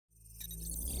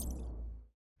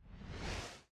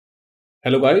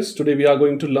Hello guys, today we are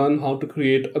going to learn how to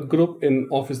create a group in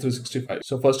Office 365.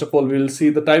 So first of all, we will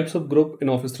see the types of group in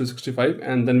Office 365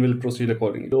 and then we'll proceed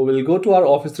accordingly. So we'll go to our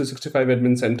Office 365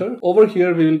 admin center. Over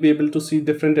here, we will be able to see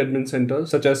different admin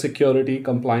centers such as security,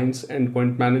 compliance,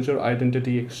 endpoint manager,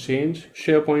 identity exchange,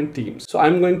 SharePoint teams. So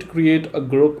I'm going to create a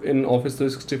group in Office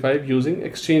 365 using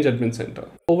Exchange admin center.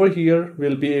 Over here,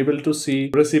 we'll be able to see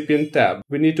recipient tab.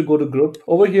 We need to go to group.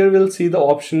 Over here, we'll see the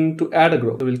option to add a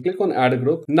group. So we'll click on add a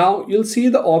group. Now you'll see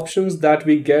the options that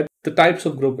we get, the types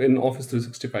of group in Office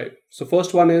 365. So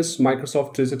first one is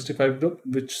Microsoft 365 group,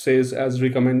 which says as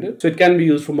recommended. So it can be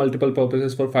used for multiple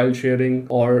purposes, for file sharing,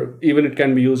 or even it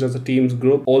can be used as a Teams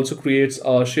group. Also creates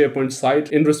a SharePoint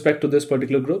site in respect to this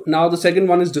particular group. Now the second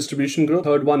one is distribution group.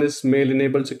 Third one is mail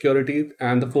enabled security.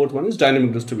 And the fourth one is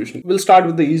dynamic distribution. We'll start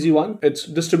with the easy one. It's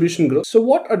distribution group. So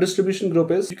what a distribution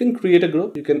group is, you can create a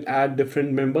group. You can add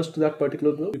different members to that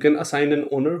particular group. You can assign an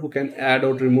owner who can add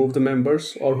or remove the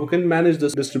members, or who can manage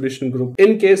this distribution group.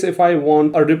 In case if I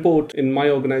want a report in my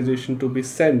organization to be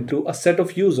sent to a set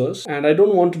of users and I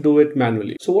don't want to do it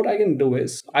manually, so what I can do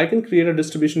is I can create a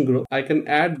distribution group. I can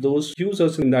add those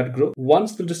users in that group.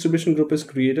 Once the distribution group is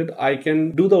created, I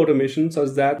can do the automation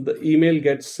such that the email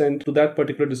gets sent to that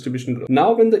particular distribution group.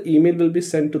 Now when the email will be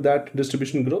sent to that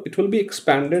distribution group, it will be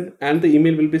expanded and the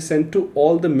email will be sent to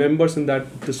all the members in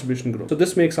that distribution group. So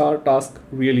this makes our task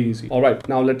really easy. All right,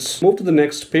 now let's move to the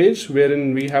next page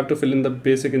wherein we have to fill in the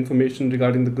basic information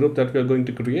regarding the group that we are going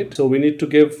to create. So we need to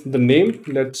give the name.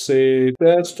 Let's say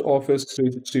test Office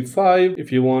 365. If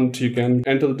you want, you can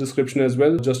enter the description as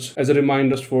well, just as a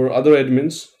reminder for other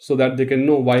admins so that they can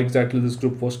know why exactly this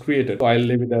group was created. So I'll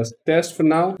leave it as test for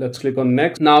now. Let's click on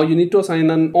next. Now you need to assign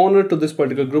an owner to this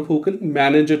particular group who can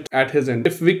manage it at his end.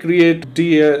 If we create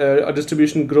a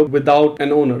distribution group without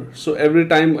an owner, so every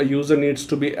time a user needs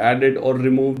to be added or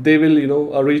removed, they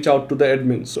will reach out to the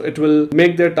admins. So it will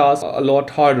make their task a lot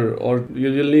harder, or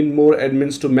you'll need more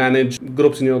admins to manage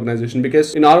groups in your organization,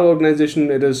 because in our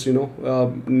organization it is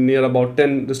near about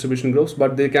 10 distribution groups,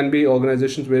 but there can be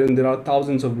organizations wherein there are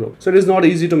thousands of groups. So it is not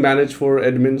easy to manage for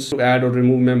admins to add or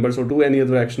remove members or do any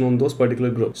other action on those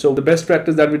particular groups. So the best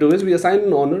practice that we do is we assign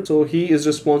an owner. So he is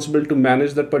responsible to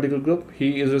manage that particular group.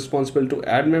 He is responsible to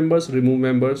add members, remove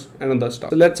members, and other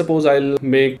stuff. So let's suppose I'll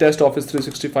make test Office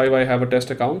 365. I have a test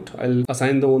account. I'll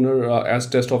assign the owner as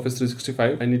test Office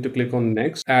 365. I need to click on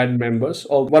next, add members.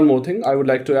 Or one more thing I would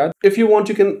like to add, if you want,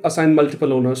 you can assign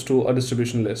multiple owners to a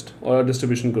distribution list or a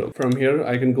distribution group. From here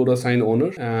I can go to assign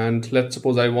owner, and let's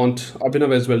suppose I want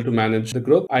Abhinav as well to manage the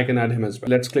group. I can add him as well.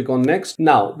 Let's click on next.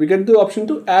 Now we get the option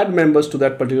to add members to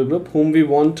that particular group whom we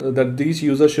want that these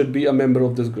users should be a member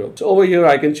of this group. So over here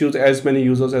I can choose as many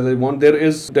users as I want. There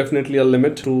is definitely a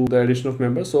limit to the addition of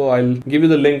members, so I'll give you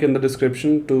the link in the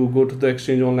description to go to the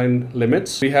Exchange Online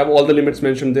limits. We have all the limits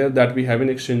mentioned there that we have in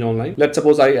Exchange Online. Let's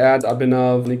suppose I add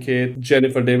Abhinav, Niket,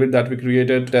 Jennifer, David that we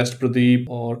created, test Pradeep,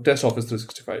 or test Office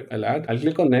 365. I'll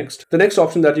click on next. The next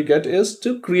option that you get is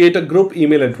to create a group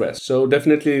email address. So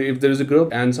definitely if there is a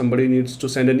group and somebody needs to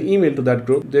send an email to that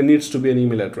group, there needs to be an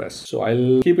email address. So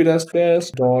I'll keep it as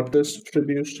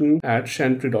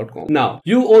test.distribution@shantry.com. Now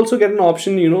you also get an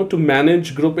option to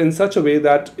manage group in such a way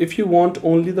that if you want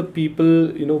only the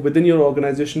people within your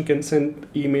organization can send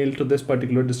email to this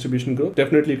particular distribution group,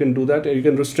 definitely you can do that. You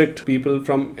can restrict people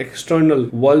from external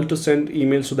world to send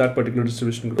emails to that particular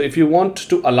distribution group. So if you want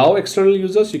to allow external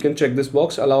users, you can check this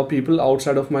box, allow people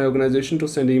outside of my organization to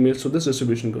send emails to this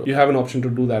distribution group. You have an option to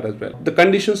do that as well. The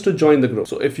conditions to join the group.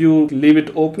 So if you leave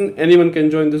it open, anyone can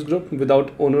join this group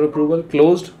without owner approval.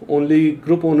 Closed, only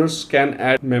group owners can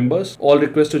add members. All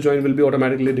requests to join will be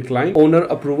automatically declined. Owner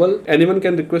approval, anyone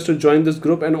can request to join this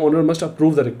group and owner must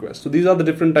approve the request. So these are the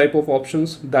different type of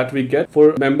options that we get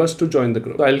for members to join the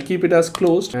group. So I'll keep it as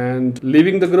closed, and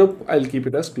leaving the group, I'll keep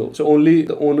it as closed. So only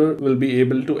the owner will be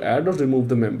able to add or remove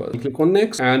the member. Click on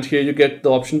next, and here you get the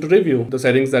option to review the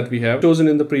settings that we have chosen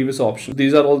in the previous option.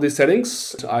 These are all the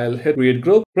settings. I'll hit create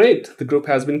group. Great, the group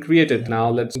has been created. Now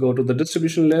let's go to the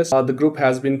distribution list. The group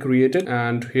has been created,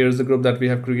 and here's the group that we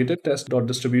have created,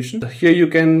 test.distribution. Here you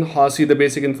can see the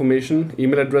basic information,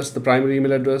 email address, the primary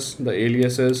email address, the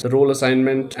aliases, the role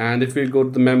assignment, and if we go to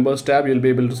the members tab, you'll be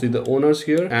able to see the owners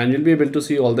here, and you'll be able to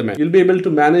see all the members. You'll be able to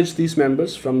manage these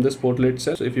members from this portal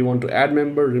itself. So if you want to add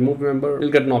member, remove member,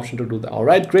 you'll get an option to do that. All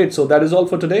right, great. So that is all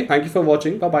for today. Thank you for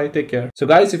watching. Bye bye. Take care. So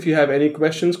guys, if you have any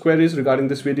questions, queries regarding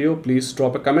this video, please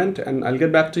drop a comment and I'll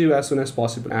get back to you as soon as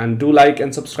possible. And do like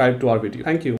and subscribe to our video. Thank you.